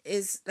 9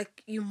 is,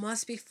 like, you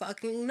must be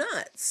fucking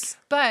nuts.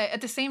 But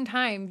at the same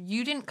time,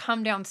 you didn't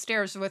come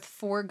downstairs with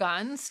 4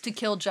 guns to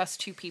kill just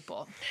 2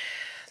 people.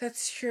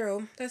 That's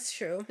true. That's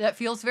true. That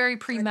feels very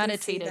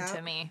premeditated that.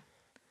 to me.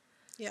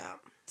 Yeah.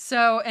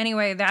 So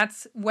anyway,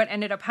 that's what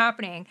ended up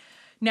happening.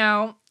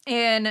 Now,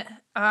 in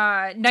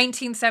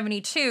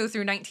 1972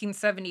 through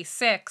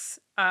 1976,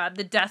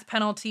 the death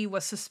penalty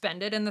was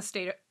suspended in the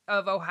state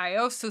of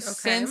Ohio. So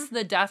since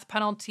the death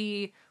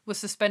penalty was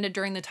suspended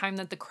during the time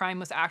that the crime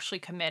was actually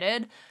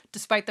committed,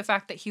 despite the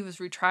fact that he was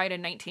retried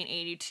in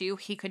 1982,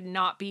 he could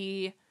not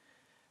be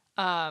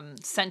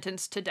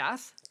sentenced to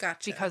death.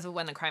 Gotcha. Because of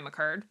when the crime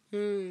occurred.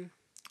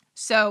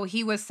 So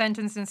he was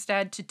sentenced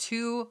instead to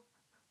 2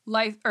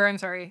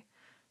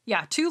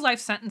 2 life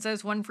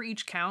sentences, one for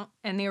each count,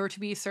 and they were to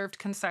be served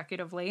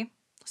consecutively.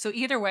 So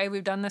either way,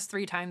 we've done this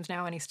 3 times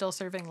now, and he's still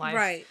serving life.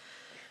 Right.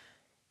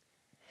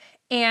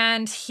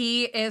 And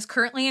he is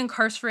currently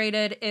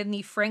incarcerated in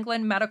the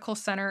Franklin Medical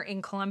Center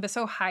in Columbus,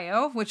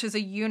 Ohio, which is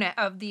a unit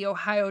of the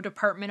Ohio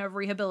Department of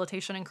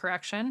Rehabilitation and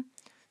Correction.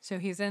 So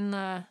he's in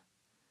the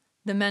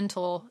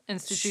mental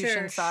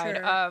institution side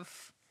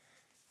of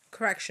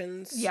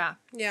corrections. Yeah.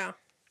 Yeah.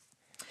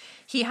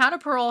 He had a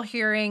parole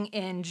hearing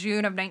in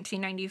June of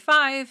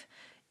 1995,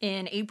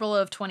 in April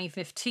of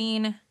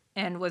 2015,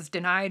 and was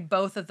denied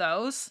both of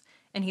those.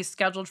 And he's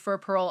scheduled for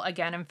parole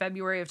again in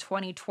February of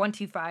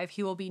 2025.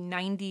 He will be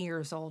 90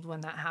 years old when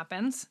that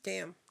happens.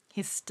 Damn.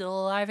 He's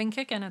still alive and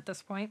kicking at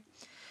this point.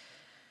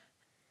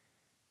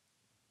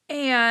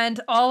 And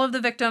all of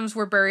the victims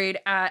were buried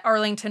at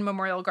Arlington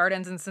Memorial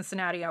Gardens in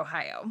Cincinnati,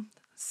 Ohio.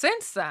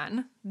 Since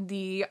then,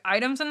 the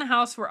items in the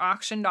house were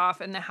auctioned off,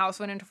 and the house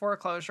went into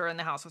foreclosure, and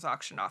the house was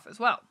auctioned off as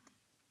well.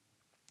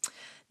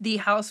 The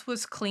house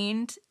was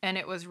cleaned, and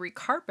it was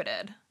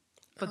recarpeted,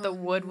 but the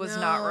wood was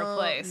not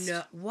replaced.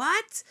 No.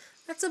 What?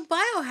 That's a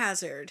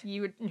biohazard.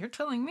 You're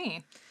telling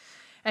me.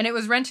 And it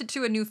was rented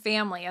to a new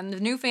family, and the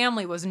new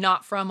family was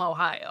not from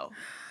Ohio.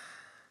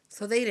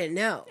 So they didn't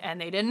know. And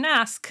they didn't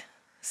ask.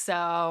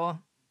 So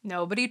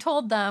nobody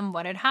told them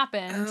what had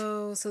happened.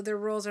 Oh, so their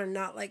rules are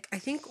not like, I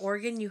think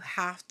Oregon, you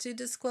have to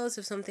disclose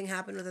if something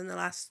happened within the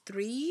last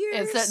 3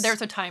 years.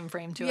 There's a time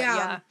frame to it,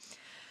 yeah.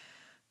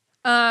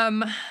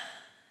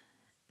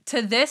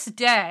 To this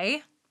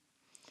day,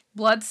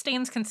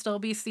 bloodstains can still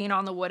be seen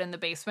on the wood in the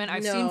basement.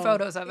 I've seen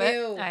photos of it.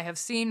 Ew. I have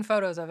seen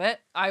photos of it.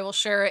 I will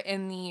share it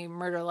in the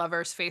Murder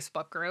Lovers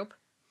Facebook group.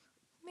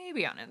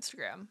 Maybe on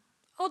Instagram.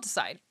 I'll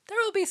decide. There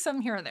will be some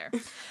here and there.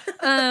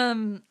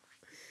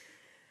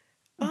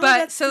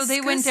 But so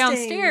they went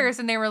downstairs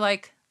and they were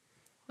like,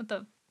 what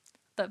the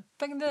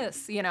fuck is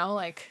this? You know,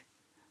 like,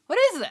 what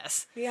is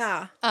this?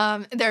 Yeah.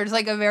 There's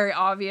like a very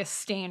obvious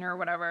stain or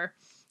whatever.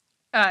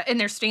 And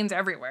there's stains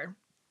everywhere.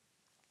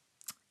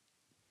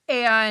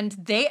 And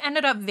they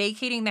ended up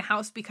vacating the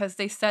house because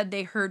they said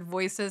they heard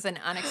voices and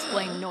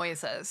unexplained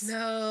noises.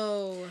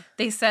 No.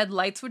 They said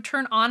lights would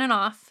turn on and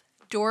off,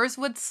 doors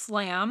would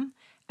slam,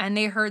 and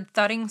they heard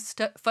thudding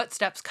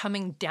footsteps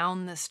coming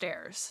down the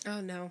stairs. Oh,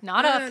 no.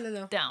 Not no, up,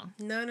 no. down.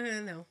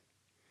 No.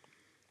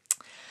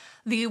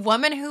 The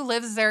woman who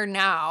lives there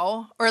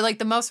now, or like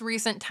the most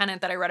recent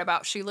tenant that I read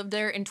about, she lived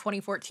there in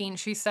 2014.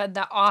 She said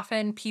that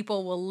often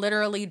people will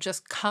literally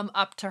just come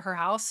up to her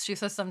house. She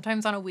says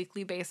sometimes on a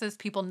weekly basis,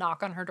 people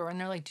knock on her door and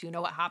they're like, do you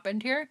know what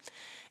happened here?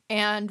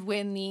 And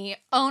when the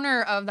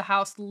owner of the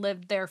house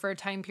lived there for a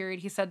time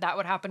period, he said that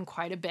would happen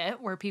quite a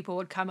bit, where people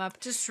would come up.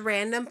 Just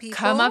random people?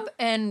 Come up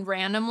and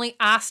randomly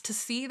ask to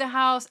see the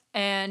house.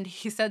 And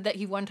he said that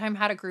he one time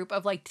had a group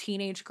of like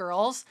teenage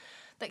girls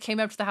that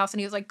came up to the house, and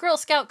he was like, Girl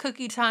Scout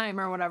cookie time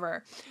or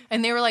whatever.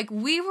 And they were like,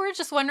 we were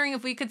just wondering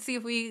if we could see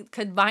if we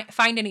could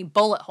find any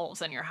bullet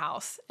holes in your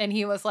house. And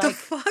he was like, the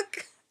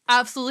fuck?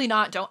 Absolutely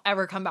not. Don't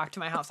ever come back to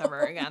my house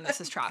ever again.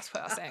 This is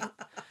trespassing.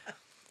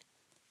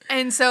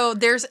 And so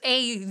there's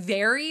a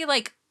very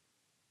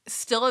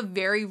still a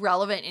very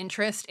relevant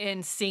interest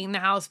in seeing the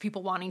house,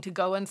 people wanting to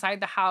go inside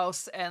the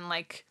house and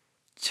like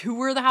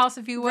tour the house,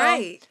 if you will.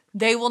 Right.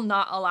 They will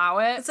not allow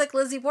it. It's like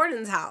Lizzie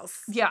Borden's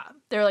house. Yeah.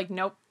 They're like,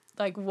 nope.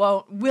 Like,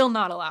 will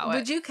not allow it.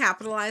 Would you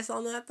capitalize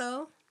on that,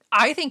 though?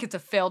 I think it's a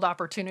failed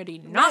opportunity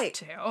not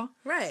to.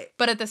 Right.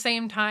 But at the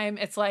same time,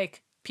 it's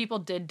like, people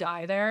did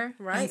die there.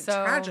 Right, so,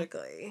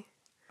 tragically.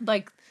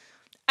 Like,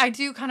 I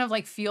do kind of,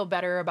 like, feel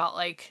better about,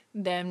 like,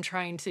 them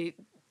trying to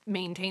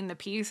maintain the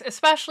peace,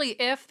 especially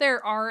if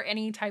there are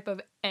any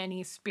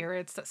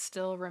spirits that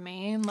still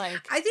remain.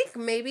 Like, I think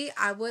maybe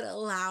I would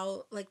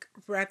allow, like,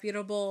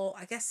 reputable,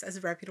 I guess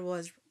as reputable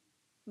as,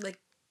 like,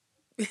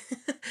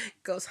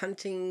 ghost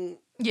hunting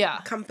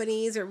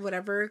companies or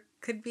whatever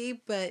could be,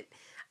 but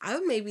I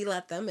would maybe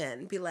let them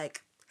in, be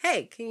like,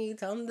 hey, can you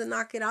tell them to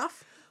knock it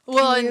off?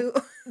 Well, and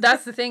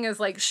that's the thing is,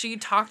 like,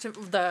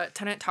 the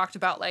tenant talked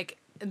about, like,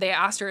 they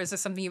asked her, is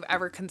this something you've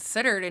ever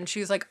considered? And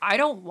she's like, I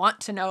don't want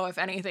to know if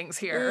anything's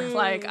here.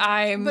 Like,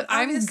 I'm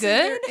good.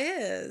 There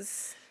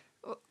is.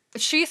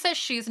 She says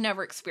she's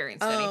never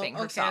experienced anything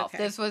herself.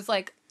 Okay. This was,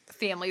 like,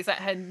 families that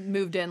had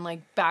moved in,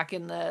 like, back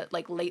in the,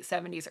 like, late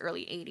 70s,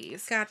 early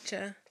 80s.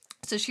 Gotcha.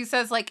 So she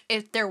says, like,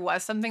 if there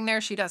was something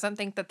there, she doesn't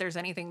think that there's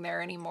anything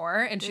there anymore.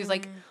 And she's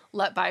like,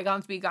 let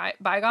bygones be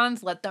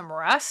bygones. Let them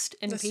rest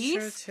in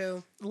peace. That's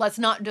true, too. Let's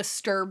not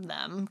disturb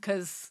them,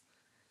 because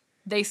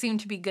they seem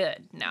to be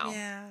good now.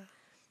 Yeah.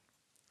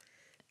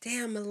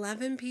 Damn,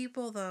 11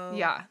 people, though.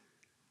 Yeah.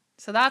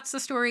 So that's the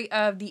story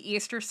of the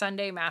Easter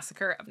Sunday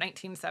Massacre of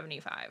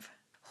 1975.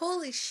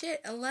 Holy shit,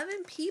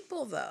 11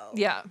 people, though.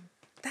 Yeah.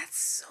 That's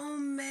so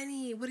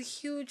many. What a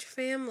huge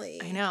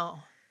family. I know.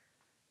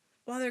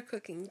 While they're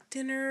cooking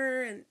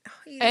dinner and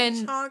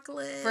eating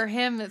chocolate. For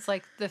him, it's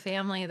like the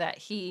family that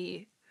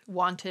he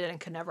wanted and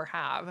could never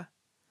have.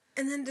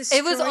 And then destroy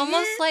it was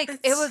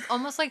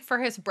almost like for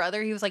his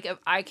brother, he was like, if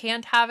I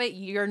can't have it,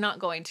 you're not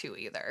going to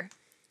either.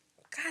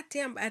 God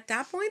damn, at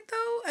that point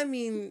though, I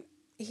mean,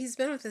 he's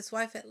been with his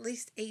wife at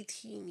least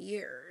 18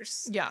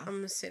 years. Yeah.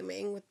 I'm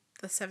assuming with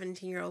the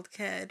 17-year-old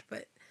kid,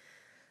 but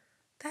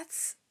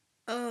that's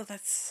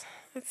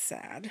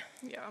sad.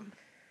 Yeah.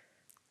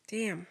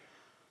 Damn.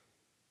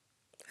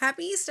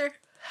 Happy Easter.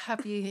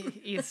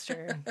 Happy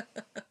Easter.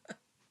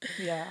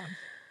 Yeah.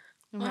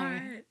 All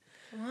right.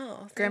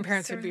 Well,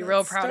 Grandparents would be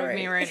real proud of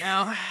me right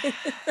now.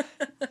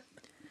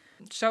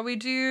 Shall we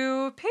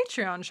do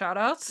Patreon shout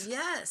outs?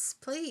 Yes,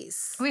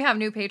 please. We have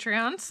new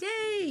Patreons.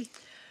 Yay.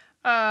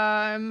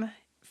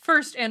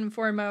 First and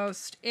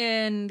foremost,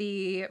 in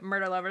the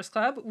Murder Lovers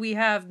Club, we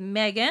have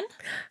Megan.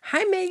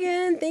 Hi,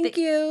 Megan. Thank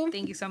you.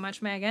 Thank you so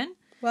much, Megan.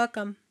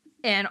 Welcome.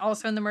 And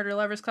also in the Murder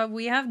Lovers Club,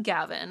 we have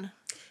Gavin.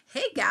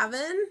 Hey,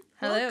 Gavin.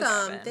 Hello,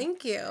 Welcome. Gavin.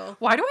 Thank you.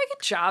 Why do I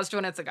get jazzed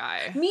when it's a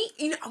guy? Me,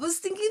 I was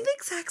thinking the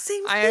exact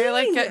same thing. I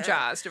like get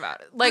jazzed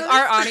about it. Like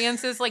our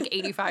audience is like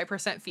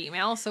 85%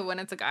 female, so when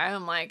it's a guy,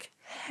 I'm like,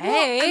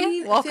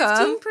 hey,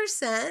 welcome.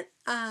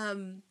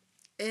 15%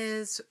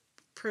 is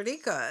pretty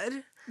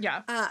good.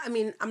 Yeah. I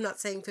mean, I'm not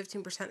saying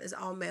 15% is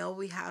all male.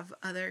 We have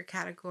other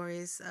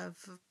categories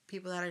of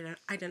people that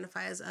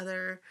identify as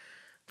other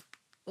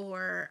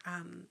or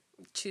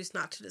choose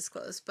not to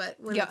disclose. But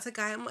when it's a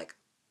guy, I'm like,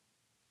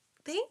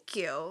 thank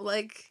you.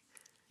 Like,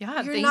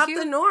 yeah, you're not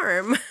the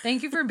norm.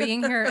 Thank you for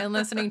being here and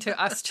listening to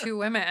us two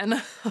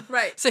women.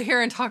 Right. Sit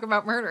here and talk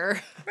about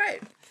murder.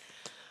 Right.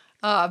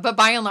 But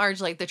by and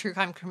large, like the true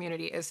crime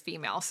community is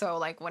female. So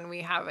like when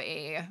we have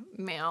a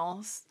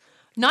male,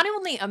 not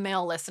only a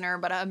male listener,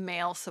 but a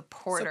male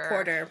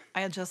supporter.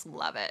 I just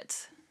love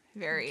it.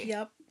 Very.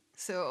 Yep.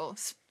 So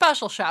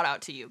special shout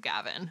out to you,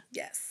 Gavin.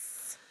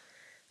 Yes.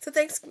 So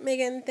thanks,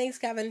 Megan. Thanks,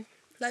 Gavin.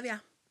 Love ya.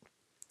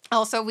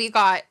 Also, we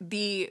got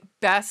the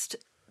best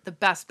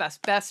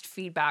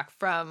feedback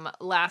from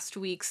last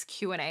week's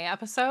Q&A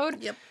episode.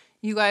 Yep.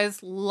 You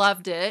guys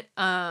loved it.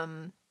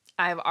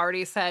 I've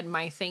already said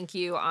my thank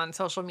you on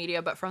social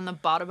media, but from the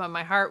bottom of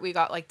my heart, we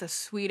got like the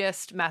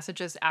sweetest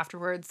messages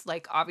afterwards.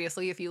 Like,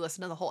 obviously, if you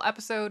listen to the whole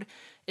episode,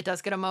 it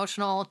does get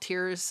emotional.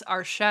 Tears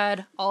are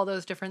shed, all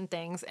those different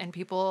things. And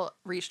people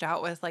reached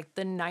out with like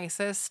the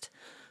nicest,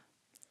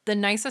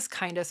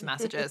 kindest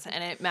messages.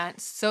 And it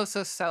meant so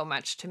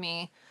much to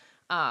me.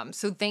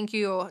 So thank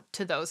you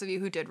to those of you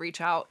who did reach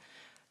out.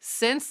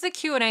 Since the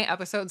Q&A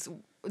episodes,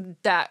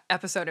 that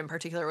episode in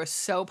particular was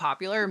so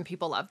popular and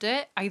people loved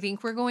it, I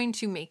think we're going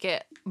to make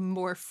it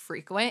more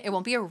frequent. It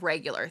won't be a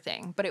regular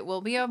thing, but it will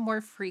be a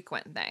more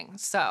frequent thing.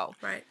 So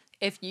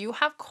if you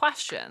have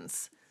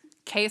questions,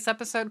 case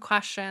episode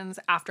questions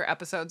after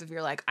episodes, if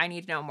you're like, I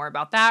need to know more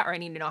about that, or I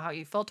need to know how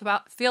you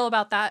feel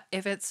about that,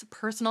 if it's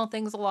personal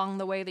things along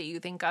the way that you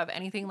think of,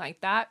 anything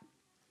like that,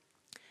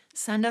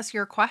 send us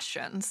your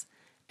questions.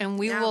 And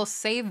we will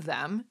save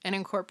them and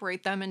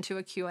incorporate them into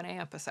a Q&A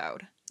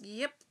episode.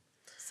 Yep.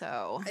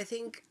 So I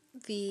think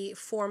the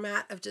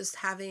format of just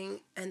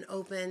having an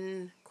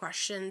open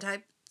question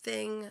type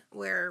thing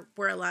where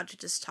we're allowed to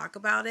just talk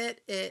about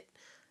it, it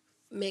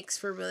makes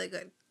for really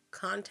good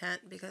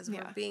content because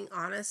we're being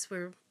honest.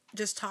 We're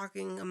just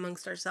talking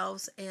amongst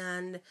ourselves.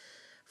 And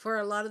for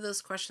a lot of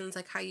those questions,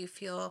 like how you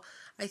feel,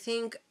 I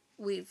think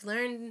we've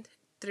learned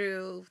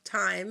through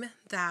time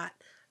that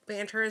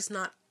banter is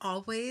not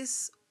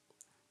always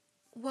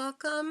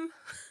welcome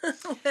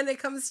when it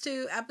comes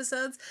to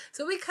episodes.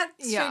 So we cut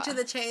straight to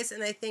the chase,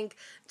 and I think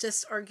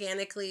just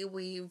organically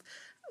we've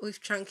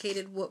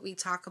truncated what we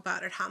talk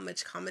about and how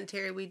much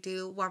commentary we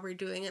do while we're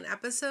doing an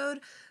episode.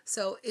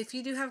 So if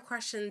you do have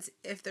questions,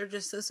 if they're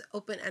just those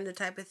open-ended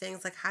type of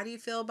things, like how do you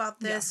feel about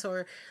this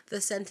or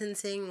the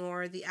sentencing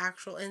or the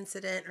actual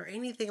incident or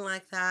anything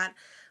like that,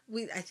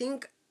 I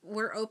think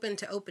we're open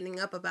to opening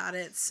up about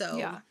it.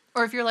 So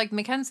or if you're like,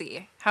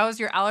 Mackenzie, how's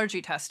your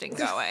allergy testing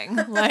going?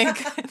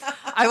 Like,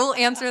 I will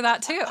answer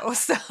that too.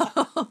 So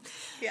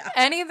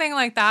anything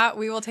like that,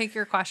 we will take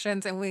your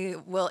questions and we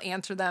will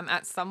answer them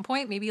at some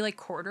point, maybe like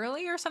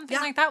quarterly or something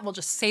like that. We'll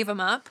just save them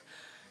up.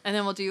 And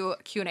then we'll do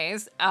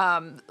Q&As.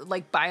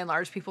 Like, by and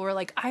large, people were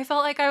like, I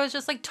felt like I was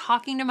just, like,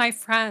 talking to my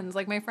friends.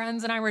 Like, my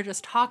friends and I were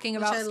just talking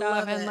about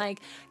stuff and, like,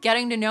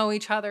 getting to know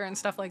each other and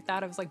stuff like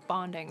that. It was, like,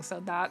 bonding.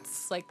 So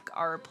that's, like,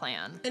 our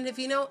plan. And if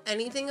you know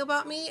anything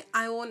about me,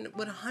 I would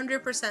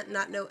 100%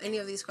 not know any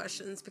of these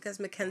questions because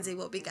Mackenzie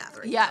will be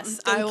gathering them.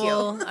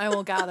 I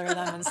will gather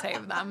them and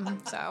save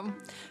them. So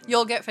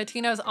you'll get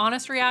Fatina's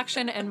honest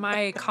reaction and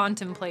my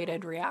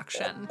contemplated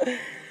reaction.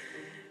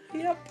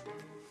 Yep.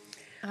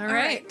 All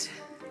right.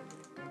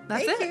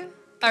 That's Thank it. you.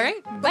 All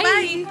right.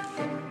 Bye.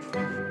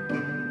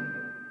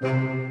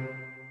 Bye.